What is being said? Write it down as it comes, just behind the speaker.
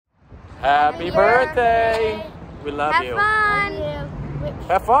Happy birthday. We love you. Have fun.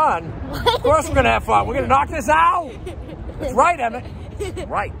 Have fun? Of course we're going to have fun. We're going to knock this out. That's right, Emmett.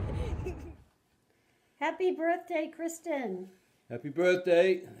 Right. Happy birthday, Kristen. Happy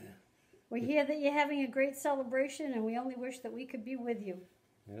birthday. We hear that you're having a great celebration, and we only wish that we could be with you.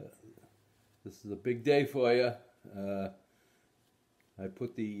 Yeah, this is a big day for you. I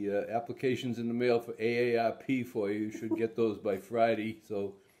put the applications in the mail for AARP for you. You should get those by Friday,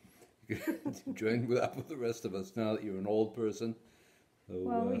 so you can join up with the rest of us now that you're an old person. So,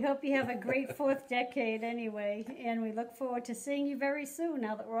 Well, we hope you have a great fourth decade anyway, and we look forward to seeing you very soon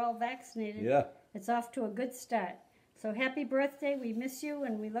now that we're all vaccinated. Yeah. It's off to a good start. So happy birthday. We miss you,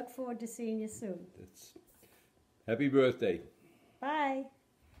 and we look forward to seeing you soon. Happy birthday. Bye.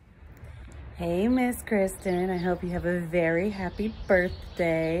 Hey, Miss Kristen. I hope you have a very happy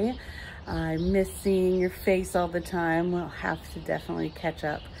birthday. I miss seeing your face all the time. We'll have to definitely catch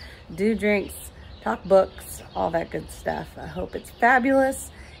up. Do drinks, talk books, all that good stuff. I hope it's fabulous.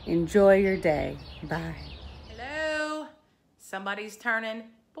 Enjoy your day. Bye. Hello. Somebody's turning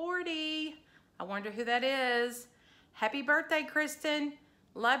 40. I wonder who that is. Happy birthday, Kristen.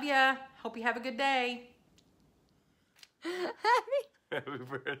 Love ya. Hope you have a good day. Happy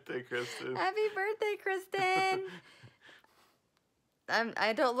birthday, Kristen. Happy birthday, Kristen.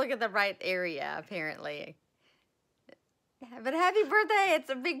 I don't look at the right area, apparently. But happy birthday. It's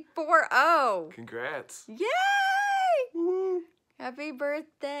a big 4-0. Congrats. Yay! Woo. Happy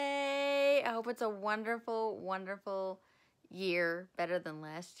birthday. I hope it's a wonderful, wonderful year. Better than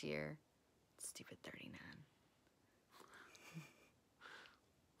last year. Stupid 39.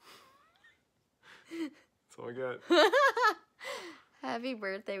 That's all I got. Happy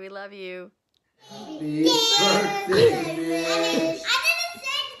birthday. We love you. Happy birthday, Miss. I didn't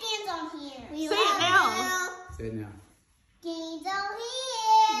say the game's on here. Say it now. Say it now. Game's on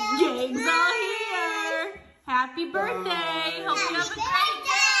here. Gang's all here. Happy birthday. Hope you have a great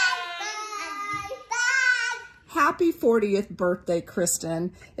day. Bye. Happy 40th birthday,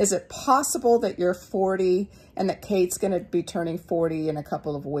 Kristen. Is it possible that you're 40 and that Kate's going to be turning 40 in a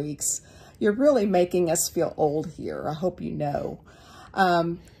couple of weeks? You're really making us feel old here. I hope you know.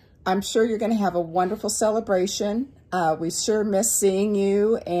 I'm sure you're going to have a wonderful celebration. We sure miss seeing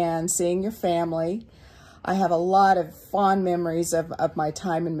you and seeing your family. I have a lot of fond memories of my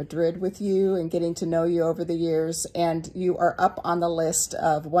time in Madrid with you and getting to know you over the years. And you are up on the list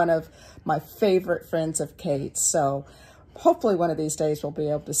of one of my favorite friends of Kate's. So hopefully one of these days we'll be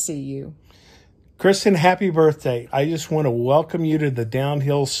able to see you. Kristen, happy birthday. I just want to welcome you to the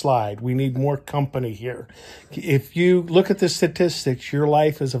downhill slide. We need more company here. If you look at the statistics, your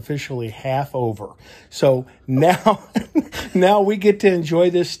life is officially half over. So now, now we get to enjoy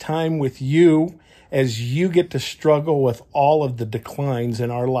this time with you as you get to struggle with all of the declines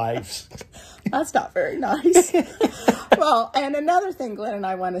in our lives. That's not very nice. Well, and another thing Glenn and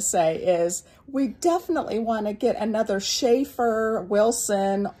I want to say is we definitely want to get another Schaefer,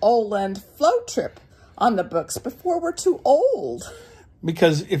 Wilson, Oland float trip on the books before we're too old.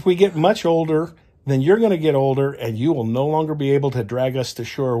 Because if we get much older, then you're going to get older and you will no longer be able to drag us to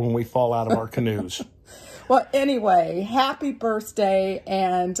shore when we fall out of our canoes. Well, anyway, happy birthday,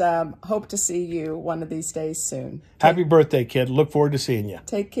 and hope to see you one of these days soon. Happy birthday, kid. Look forward to seeing you.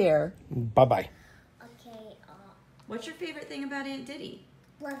 Take care. Bye-bye. Okay, What's your favorite thing about Aunt Diddy?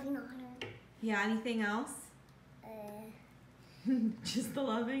 loving on her. Yeah, anything else? Just the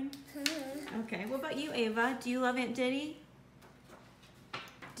loving? Okay, what about you, Ava? Do you love Aunt Diddy?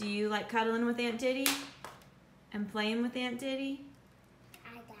 Do you like cuddling with Aunt Diddy? And playing with Aunt Diddy?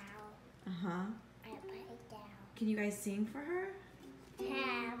 I doubt. Uh-huh. I doubt. Can you guys sing for her?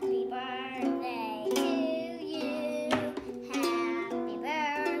 Happy birthday to you. Happy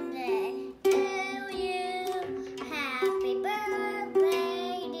birthday to you. Happy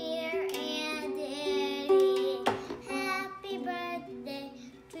birthday, dear Aunt Diddy. Happy birthday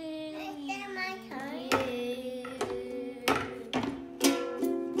to you.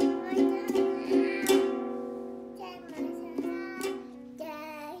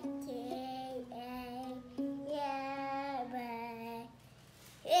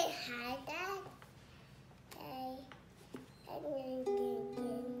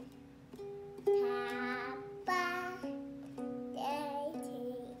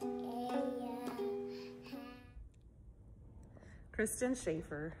 Kristen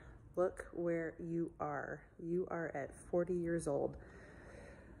Schaefer, look where you are. You are at 40 years old.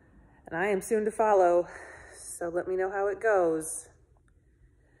 And I am soon to follow, so let me know how it goes.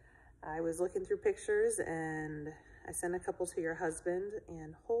 I was looking through pictures and I sent a couple to your husband,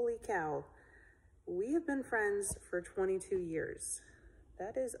 and holy cow, we have been friends for 22 years.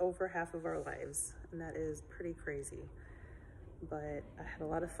 that is over half of our lives, and that is pretty crazy. But I had a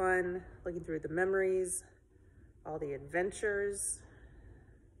lot of fun looking through the memories, all the adventures.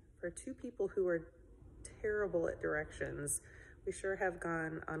 For two people who are terrible at directions, we sure have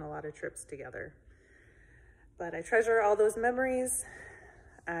gone on a lot of trips together. But I treasure all those memories.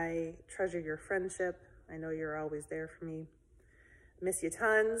 I treasure your friendship. I know you're always there for me. Miss you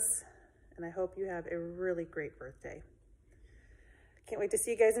tons, and I hope you have a really great birthday. Can't wait to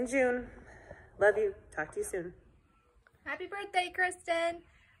see you guys in June. Love you. Talk to you soon. Happy birthday, Kristen.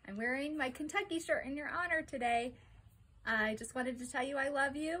 I'm wearing my Kentucky shirt in your honor today. I just wanted to tell you I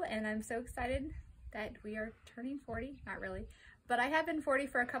love you, and I'm so excited that we are turning 40. Not really, but I have been 40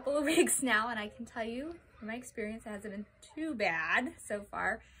 for a couple of weeks now, and I can tell you from my experience, it hasn't been too bad so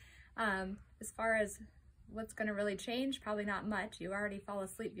far. As far as what's going to really change, probably not much. You already fall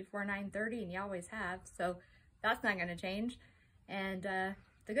asleep before 9:30, and you always have, so that's not going to change. And the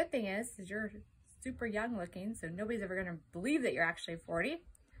good thing is you're super young looking, so nobody's ever going to believe that you're actually 40.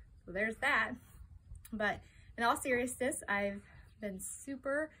 So there's that. But in all seriousness, I've been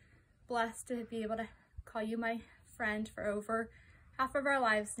super blessed to be able to call you my friend for over half of our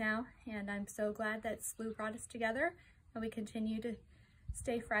lives now, and I'm so glad that SLU brought us together and we continue to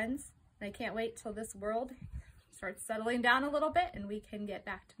stay friends. And I can't wait till this world starts settling down a little bit and we can get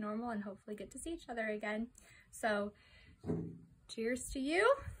back to normal and hopefully get to see each other again. So cheers to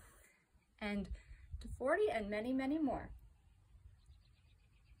you and to 40 and many, many more.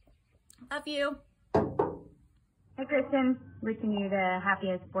 Love you. Hi, Kristen. Wishing you the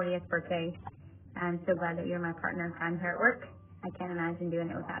happiest 40th birthday. I'm so glad that you're my partner in crime here at work. I can't imagine doing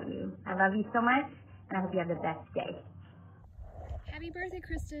it without you. I love you so much, and I hope you have the best day. Happy birthday,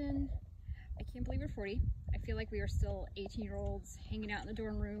 Kristen. I can't believe we're 40. I feel like we are still 18-year-olds hanging out in the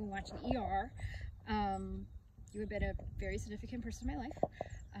dorm room watching ER. You have been a very significant person in my life.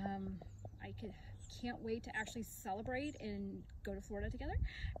 I can't wait to actually celebrate and go to Florida together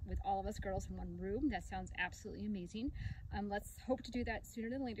with all of us girls in one room. That sounds absolutely amazing. Let's hope to do that sooner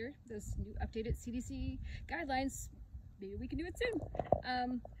than later. Those new updated CDC guidelines, maybe we can do it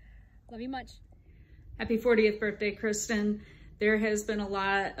soon. Love you much. Happy 40th birthday, Kristen. There has been a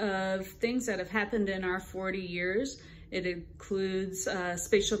lot of things that have happened in our 40 years. It includes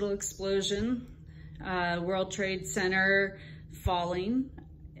space shuttle explosion, World Trade Center falling,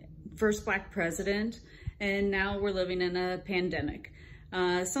 first Black president, and now we're living in a pandemic.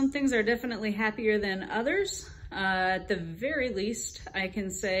 Some things are definitely happier than others. At the very least, I can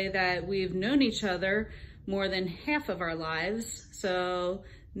say that we've known each other more than half of our lives, so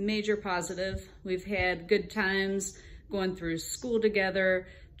major positive. We've had good times going through school together,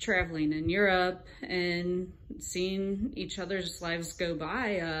 traveling in Europe, and seeing each other's lives go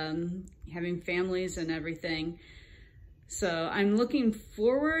by, having families and everything. So I'm looking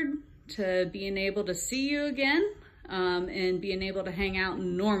forward to being able to see you again and being able to hang out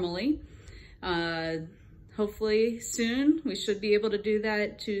normally. Hopefully soon. We should be able to do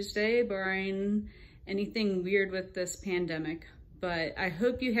that Tuesday, barring anything weird with this pandemic. But I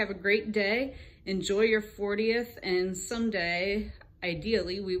hope you have a great day. Enjoy your 40th, and someday,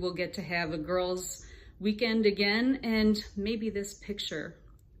 ideally, we will get to have a girls' weekend again, and maybe this picture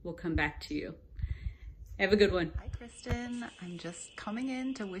will come back to you. Have a good one. Hi, Kristen. I'm just coming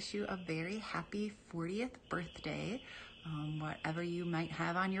in to wish you a very happy 40th birthday. Whatever you might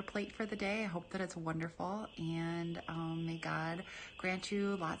have on your plate for the day, I hope that it's wonderful, and may God grant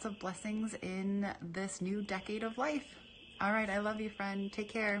you lots of blessings in this new decade of life. All right, I love you, friend. Take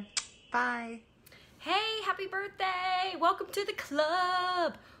care. Bye. Hey, happy birthday! Welcome to the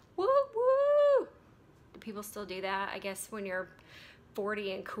club! Woo woo! Do people still do that? I guess when you're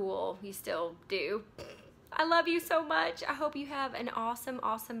 40 and cool, you still do. I love you so much. I hope you have an awesome,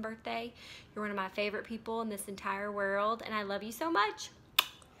 awesome birthday. You're one of my favorite people in this entire world, and I love you so much.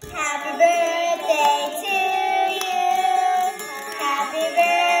 Happy birthday to you. Happy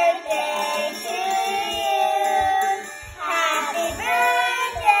birthday to you. Happy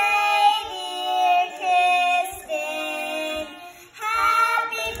birthday, dear Kristen.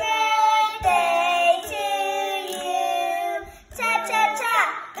 Happy birthday to you. Cha cha cha,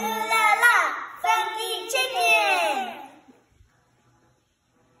 ooh la la, funky chicken.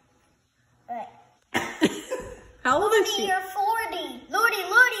 How old is she? You're 40. Lordy,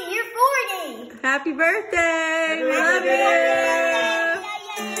 you're 40. Happy birthday! Love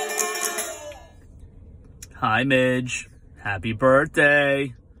Hi, Midge. Happy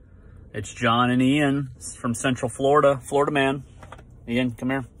birthday. It's John and Ian from Central Florida. Florida man. Ian,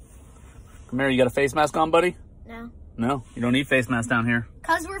 come here. Come here. You got a face mask on, buddy? No. No? You don't need face masks down here.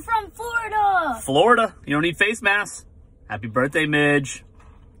 Because we're from Florida. Florida. You don't need face masks. Happy birthday, Midge.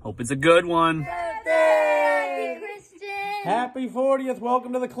 Hope it's a good one. Happy Kristen. Happy 40th.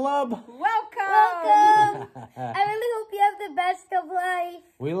 Welcome to the club. Welcome. I really hope you have the best of life.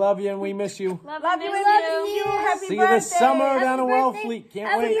 We love you and we miss you. Love you. Happy See you this summer down in Wellfleet. Can't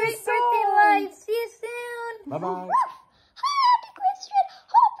have wait. a great birthday life. See you soon. Bye-bye. Happy Kristen.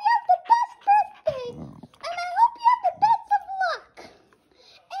 Hope you have the best birthday. And I hope you have the best of luck.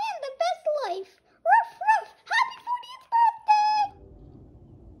 And the best life. Ruff, ruff. Happy 40th birthday.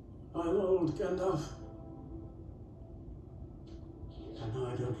 I'm old, Gandalf. I know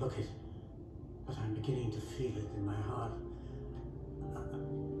I don't look it, but I'm beginning to feel it in my heart.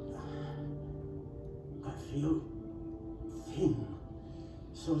 I feel thin,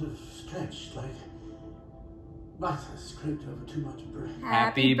 sort of stretched, like butter scraped over too much bread.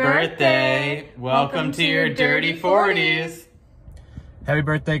 Happy birthday! Welcome to your dirty 40s. Happy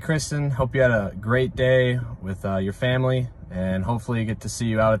birthday, Kristen. Hope you had a great day with your family, and hopefully you get to see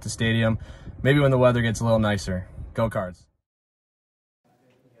you out at the stadium. Maybe when the weather gets a little nicer. Go Cards.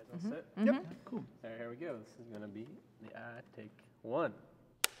 Yep. Cool. All right, here we go. This is going to be the I take one.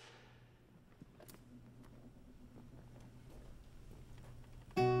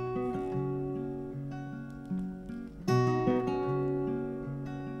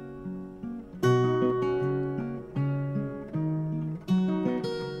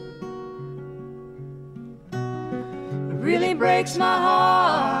 It really breaks my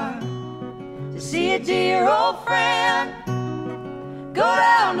heart to see a dear old friend go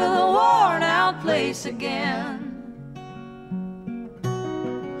down to the worn out place again.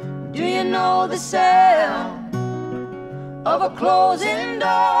 Do you know the sound of a closing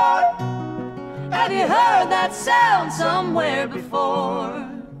door? Have you heard that sound somewhere before?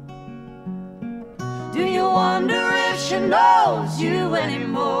 Do you wonder if she knows you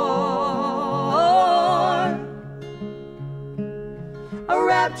anymore? I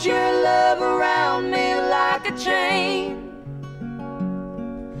wrapped your love around me like a chain,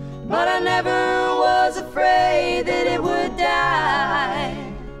 but I never was afraid that it would die.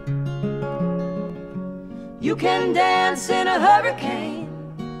 You can dance in a hurricane,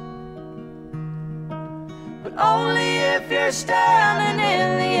 but only if you're standing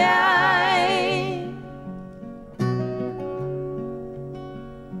in the eye.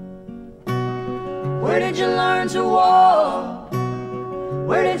 Where did you learn to walk?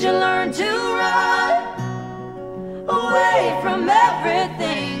 Where did you learn to run? Away from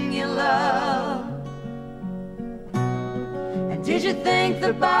everything you love. And did you think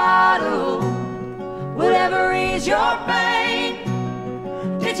the bottle would ever ease your pain?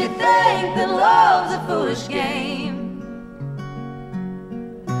 Did you think that love's a foolish game?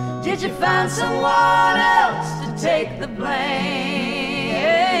 Did you find someone else to take the blame?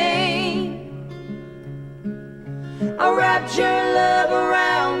 I wrapped your love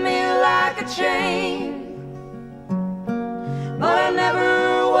around me like a chain, but I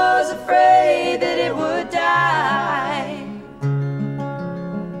never was afraid that it would die.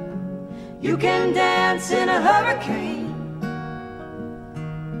 You can dance in a hurricane,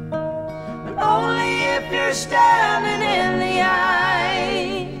 but only if you're standing in the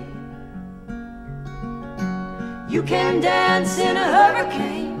eye. You can dance in a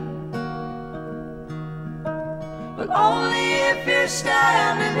hurricane, but only if you're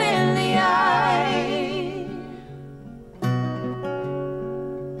standing in the eye.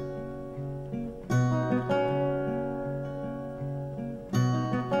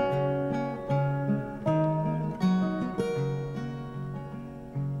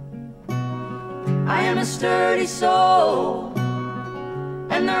 I am a sturdy soul,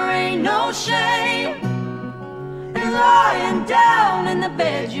 and there ain't no shame in lying down in the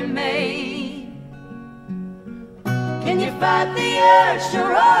bed you made. Can you fight the urge to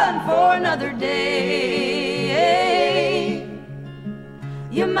run for another day?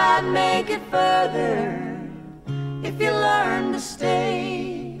 You might make it further if you learn to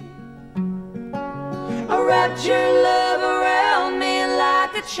stay. I wrapped your love around me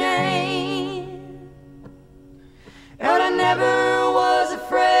like a chain, and I never was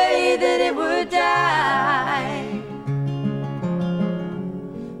afraid that it would die.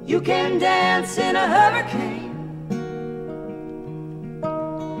 You can dance in a hurricane,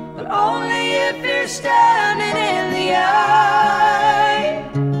 but only if you're standing in the eye.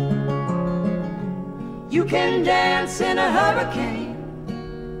 You can dance in a hurricane,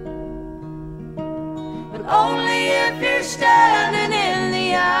 but only if you're standing in